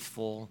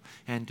faithful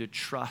and to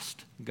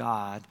trust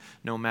God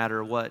no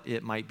matter what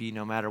it might be,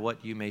 no matter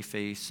what you may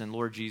face. And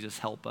Lord Jesus,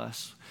 help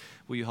us.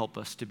 Will you help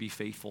us to be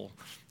faithful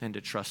and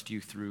to trust you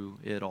through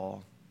it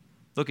all?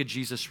 Look at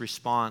Jesus'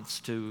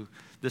 response to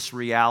this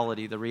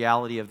reality, the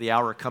reality of the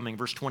hour coming.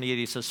 Verse 28,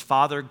 he says,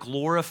 Father,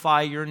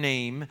 glorify your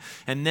name.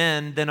 And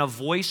then a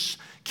voice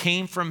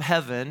came from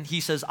heaven.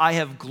 He says, I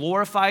have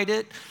glorified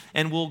it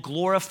and will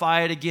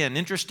glorify it again.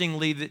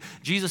 Interestingly,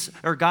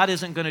 God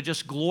isn't going to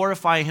just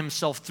glorify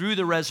himself through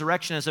the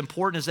resurrection, as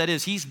important as that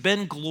is. He's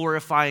been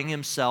glorifying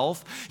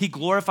himself. He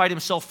glorified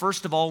himself,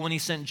 first of all, when he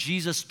sent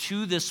Jesus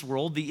to this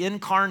world, the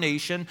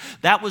incarnation.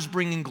 That was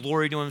bringing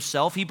glory to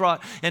himself. He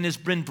brought and has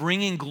been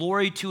bringing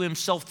glory to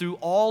himself through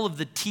all of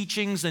the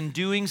teachings and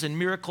doings and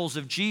miracles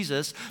of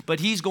Jesus, but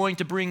he's going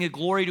to bring a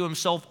glory to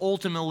himself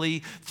ultimately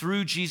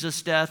through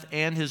Jesus' death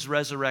and his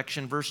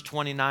resurrection. Verse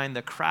 29,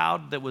 the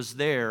crowd that was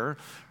there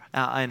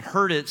and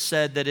heard it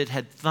said that it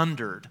had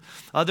thundered.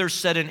 Others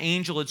said an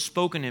angel had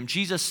spoken to him.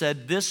 Jesus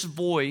said, this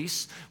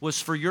voice was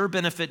for your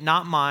benefit,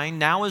 not mine.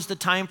 Now is the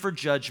time for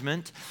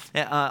judgment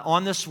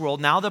on this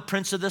world. Now the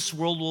prince of this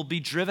world will be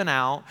driven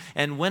out,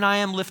 and when I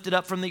am lifted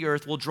up from the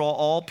earth, will draw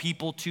all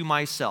people to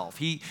myself.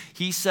 He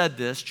said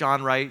this,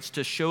 John writes,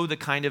 to show the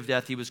kind of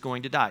death he was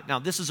going to die. Now,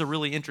 this is a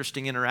really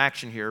interesting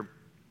interaction here,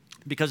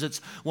 because it's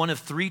one of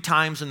 3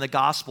 times in the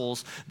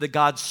Gospels that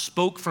God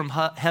spoke from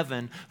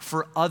heaven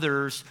for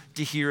others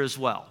to hear as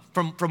well,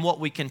 from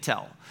what we can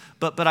tell.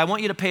 But I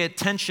want you to pay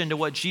attention to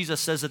what Jesus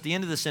says at the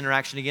end of this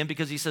interaction again,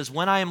 because he says,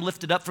 when I am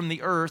lifted up from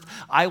the earth,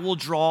 I will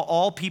draw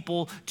all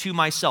people to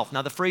myself.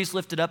 Now, the phrase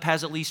lifted up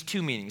has at least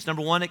 2 meanings.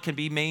 Number one, it can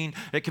mean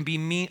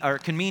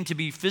to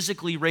be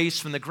physically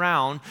raised from the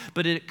ground,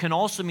 but it can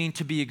also mean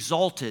to be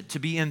exalted, to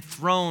be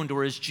enthroned,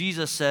 or as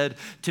Jesus said,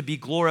 to be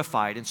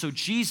glorified. And so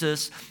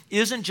Jesus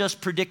isn't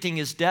just predicting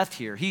his death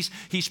here.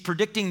 He's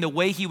predicting the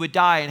way he would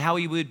die and how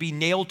he would be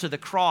nailed to the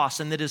cross,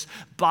 and that his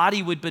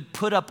body would be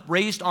put up,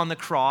 raised on the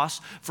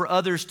cross for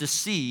others to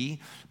see.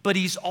 But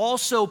he's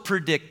also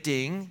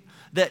predicting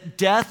that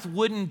death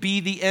wouldn't be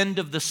the end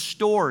of the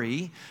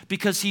story,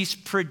 because he's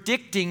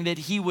predicting that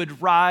he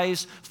would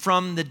rise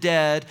from the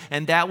dead,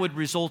 and that would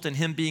result in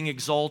him being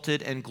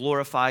exalted and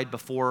glorified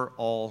before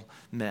all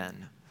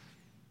men.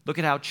 Look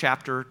at how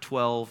chapter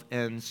 12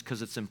 ends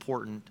because it's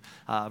important.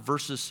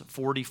 Verses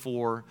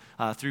 44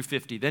 through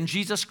 50. Then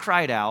Jesus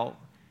cried out,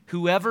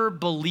 "Whoever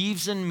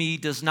believes in me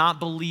does not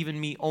believe in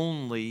me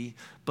only,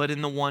 but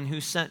in the one who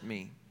sent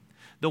me.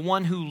 The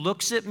one who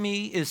looks at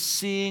me is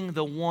seeing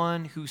the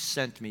one who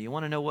sent me." You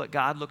want to know what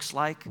God looks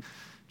like?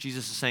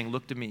 Jesus is saying,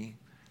 "Look to me."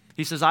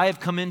 He says, "I have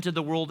come into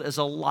the world as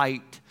a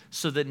light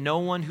so that no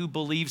one who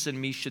believes in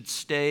me should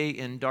stay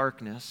in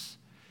darkness.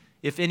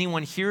 If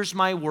anyone hears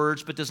my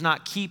words but does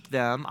not keep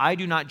them, I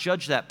do not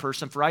judge that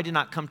person, for I did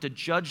not come to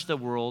judge the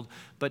world,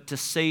 but to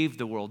save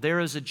the world. There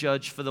is a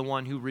judge for the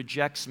one who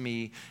rejects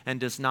me and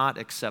does not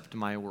accept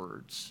my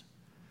words.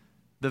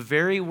 The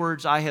very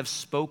words I have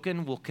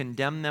spoken will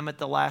condemn them at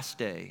the last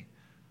day.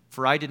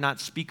 For I did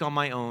not speak on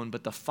my own,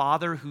 but the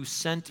Father who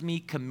sent me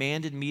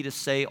commanded me to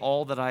say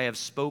all that I have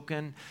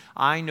spoken.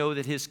 I know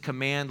that his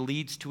command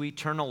leads to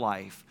eternal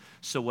life.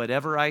 So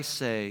whatever I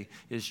say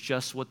is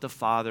just what the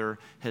Father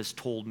has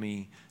told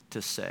me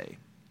to say."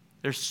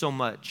 There's so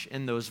much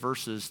in those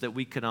verses that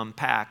we could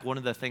unpack. One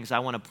of the things I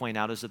want to point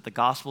out is that the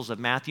Gospels of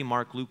Matthew,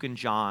 Mark, Luke, and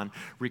John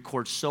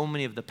record so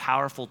many of the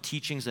powerful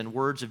teachings and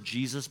words of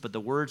Jesus, but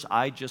the words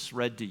I just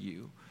read to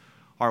you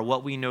are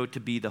what we know to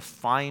be the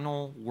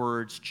final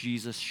words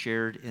Jesus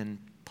shared in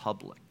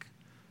public.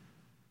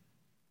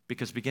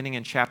 Because beginning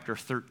in chapter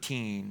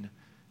 13,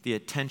 the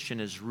attention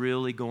is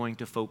really going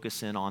to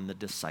focus in on the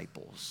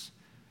disciples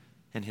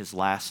and his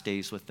last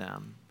days with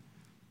them.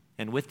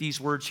 And with these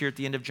words here at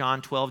the end of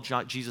John 12,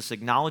 Jesus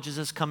acknowledges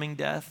his coming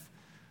death,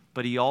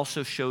 but he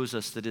also shows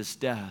us that his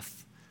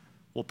death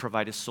will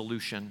provide a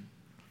solution,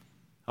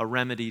 a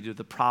remedy to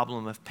the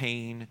problem of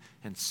pain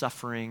and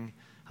suffering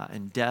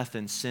and death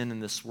and sin in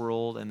this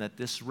world, and that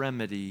this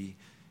remedy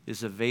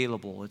is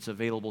available. It's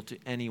available to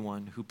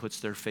anyone who puts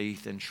their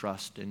faith and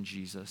trust in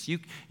Jesus.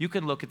 You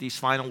can look at these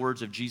final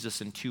words of Jesus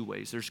in two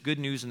ways. There's good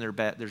news and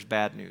there's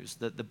bad news.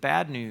 The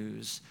bad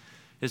news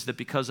is that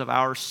because of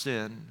our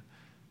sin,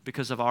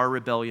 because of our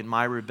rebellion,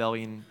 my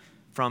rebellion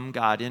from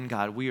God, in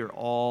God, we are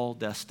all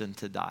destined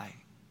to die,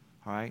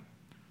 all right?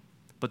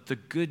 But the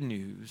good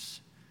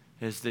news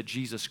is that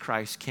Jesus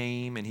Christ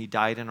came and he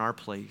died in our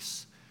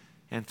place,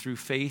 and through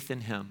faith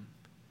in him,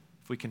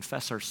 if we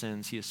confess our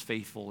sins, he is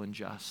faithful and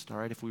just, all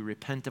right? If we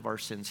repent of our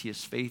sins, he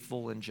is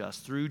faithful and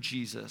just. Through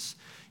Jesus,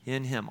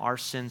 in him, our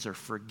sins are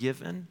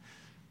forgiven,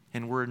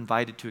 and we're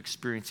invited to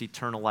experience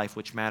eternal life,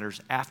 which matters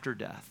after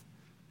death,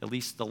 at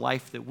least the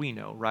life that we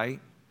know,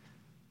 right?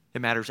 It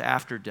matters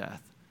after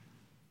death.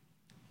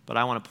 But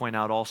I want to point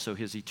out also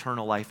his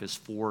eternal life is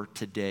for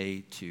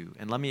today too.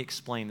 And let me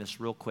explain this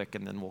real quick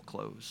and then we'll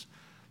close.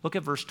 Look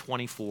at verse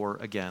 24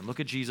 again. Look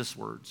at Jesus'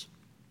 words.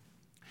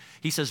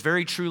 He says,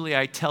 "Very truly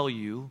I tell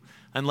you,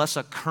 unless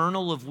a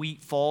kernel of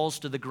wheat falls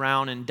to the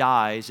ground and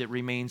dies, it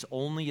remains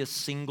only a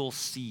single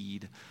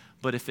seed.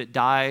 But if it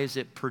dies,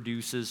 it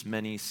produces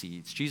many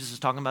seeds." Jesus is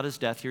talking about his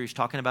death here. He's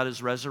talking about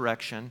his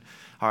resurrection,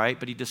 all right?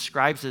 But he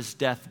describes his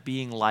death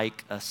being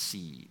like a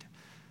seed.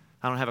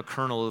 I don't have a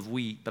kernel of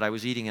wheat, but I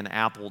was eating an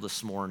apple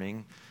this morning,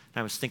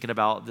 and I was thinking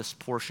about this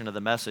portion of the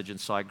message, and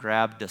so I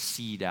grabbed a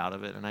seed out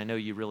of it, and I know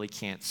you really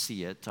can't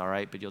see it, all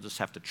right, but you'll just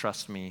have to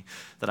trust me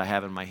that I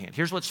have it in my hand.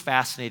 Here's what's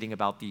fascinating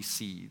about these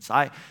seeds.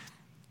 I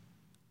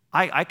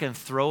can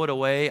throw it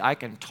away. I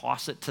can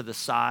toss it to the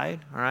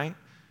side, all right,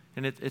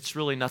 and it's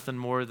really nothing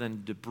more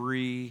than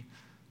debris,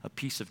 a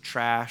piece of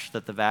trash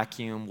that the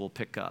vacuum will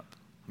pick up.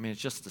 I mean, it's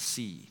just a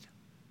seed.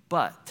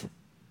 But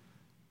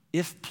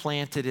if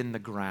planted in the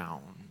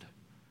ground,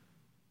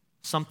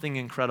 something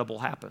incredible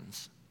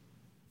happens.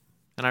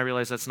 And I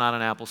realize that's not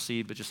an apple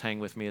seed, but just hang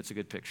with me. It's a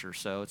good picture.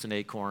 So it's an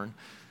acorn.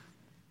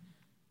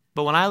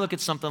 But when I look at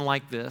something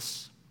like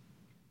this,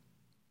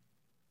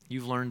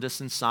 you've learned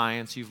this in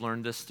science, you've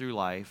learned this through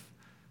life,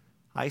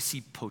 I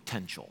see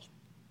potential,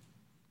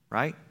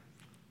 right?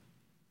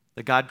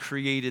 That God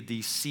created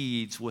these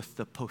seeds with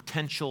the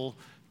potential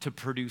to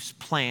produce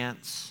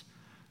plants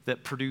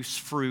that produce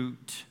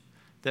fruit,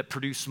 that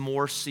produce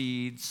more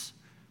seeds,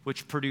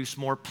 which produce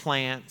more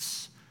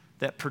plants,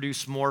 that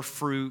produce more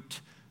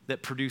fruit,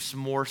 that produce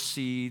more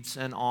seeds,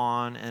 and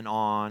on and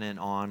on and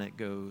on it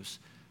goes.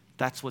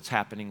 That's what's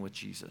happening with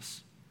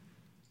Jesus.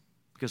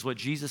 Because what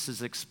Jesus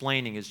is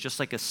explaining is just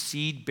like a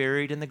seed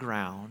buried in the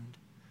ground,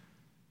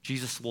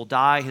 Jesus will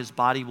die, his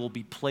body will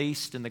be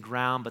placed in the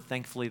ground, but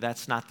thankfully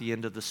that's not the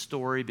end of the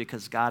story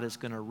because God is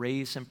going to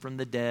raise him from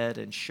the dead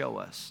and show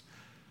us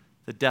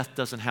that death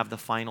doesn't have the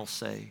final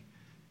say,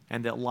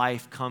 and that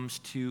life comes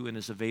to and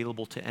is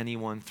available to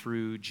anyone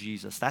through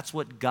Jesus. That's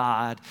what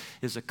God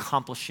is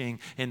accomplishing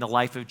in the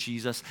life of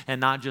Jesus,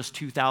 and not just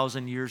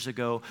 2,000 years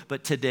ago,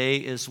 but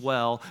today as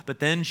well. But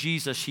then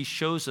Jesus, he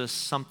shows us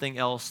something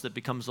else that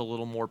becomes a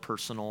little more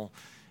personal,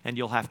 and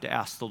you'll have to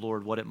ask the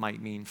Lord what it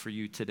might mean for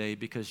you today,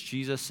 because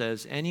Jesus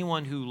says,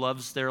 anyone who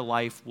loves their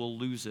life will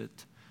lose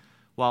it,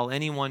 while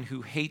anyone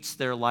who hates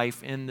their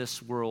life in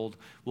this world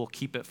will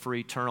keep it for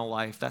eternal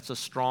life. That's a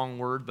strong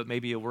word, but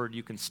maybe a word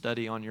you can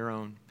study on your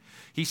own.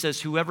 He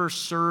says, whoever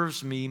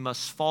serves me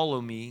must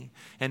follow me,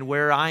 and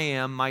where I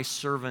am, my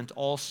servant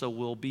also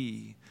will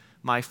be.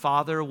 My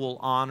Father will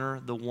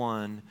honor the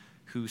one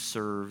who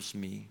serves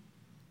me.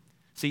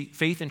 See,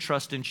 faith and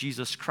trust in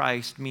Jesus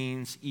Christ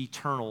means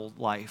eternal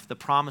life, the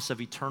promise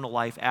of eternal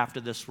life after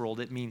this world.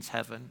 It means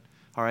heaven,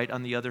 all right,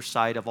 on the other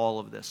side of all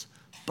of this.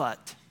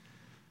 But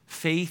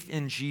faith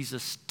in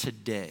Jesus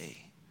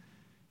today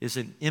is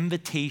an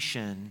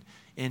invitation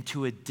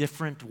into a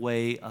different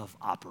way of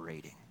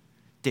operating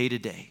day to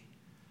day.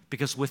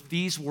 Because with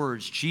these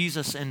words,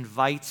 Jesus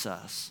invites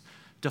us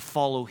to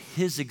follow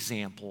his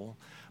example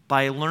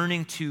by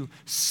learning to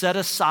set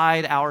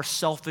aside our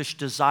selfish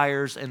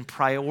desires and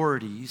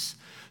priorities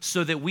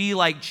so that we,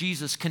 like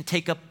Jesus, can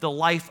take up the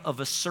life of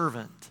a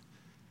servant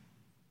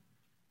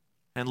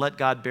and let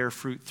God bear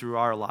fruit through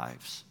our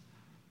lives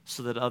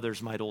so that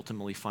others might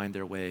ultimately find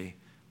their way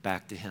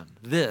back to him.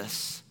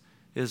 This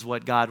is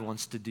what God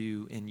wants to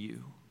do in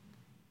you.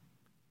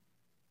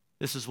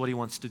 This is what he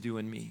wants to do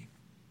in me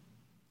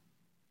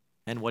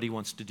and what he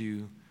wants to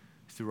do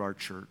through our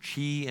church.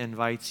 He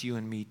invites you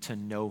and me to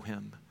know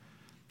him.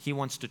 He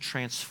wants to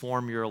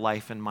transform your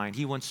life and mind.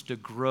 He wants to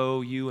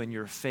grow you in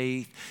your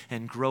faith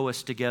and grow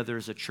us together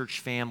as a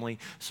church family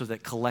so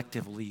that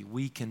collectively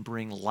we can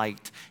bring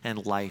light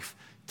and life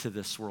to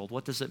this world.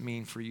 What does it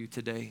mean for you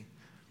today?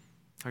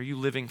 Are you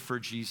living for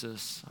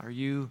Jesus? Are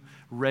you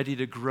ready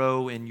to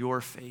grow in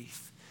your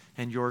faith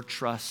and your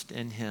trust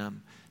in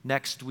him?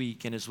 Next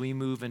week, and as we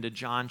move into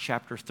John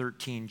chapter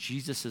 13,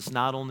 Jesus is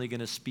not only going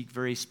to speak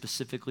very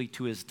specifically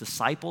to his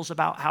disciples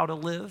about how to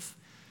live,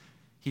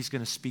 he's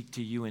going to speak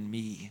to you and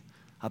me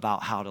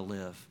about how to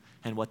live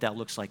and what that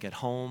looks like at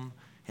home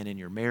and in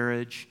your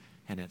marriage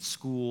and at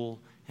school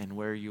and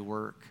where you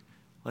work.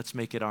 Let's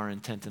make it our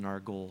intent and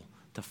our goal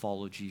to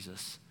follow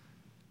Jesus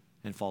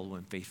and follow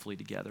him faithfully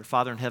together.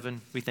 Father in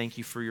heaven, we thank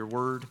you for your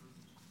word.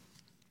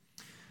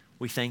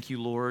 We thank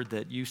you, Lord,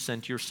 that you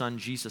sent your Son,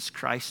 Jesus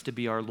Christ, to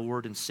be our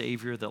Lord and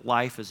Savior, that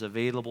life is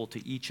available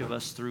to each of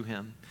us through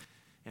him.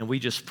 And we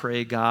just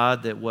pray,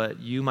 God, that what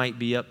you might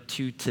be up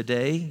to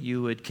today,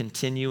 you would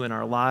continue in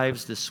our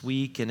lives this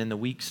week and in the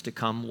weeks to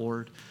come,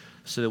 Lord,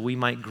 so that we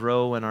might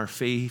grow in our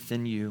faith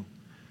in you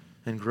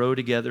and grow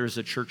together as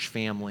a church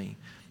family.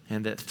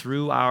 And that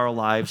through our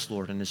lives,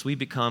 Lord, and as we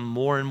become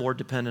more and more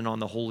dependent on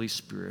the Holy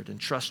Spirit and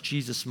trust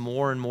Jesus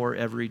more and more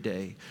every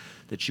day,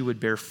 that you would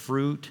bear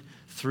fruit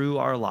through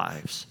our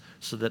lives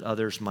so that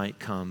others might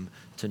come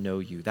to know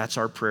you. That's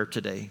our prayer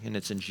today, and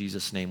it's in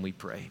Jesus' name we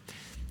pray.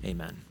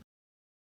 Amen.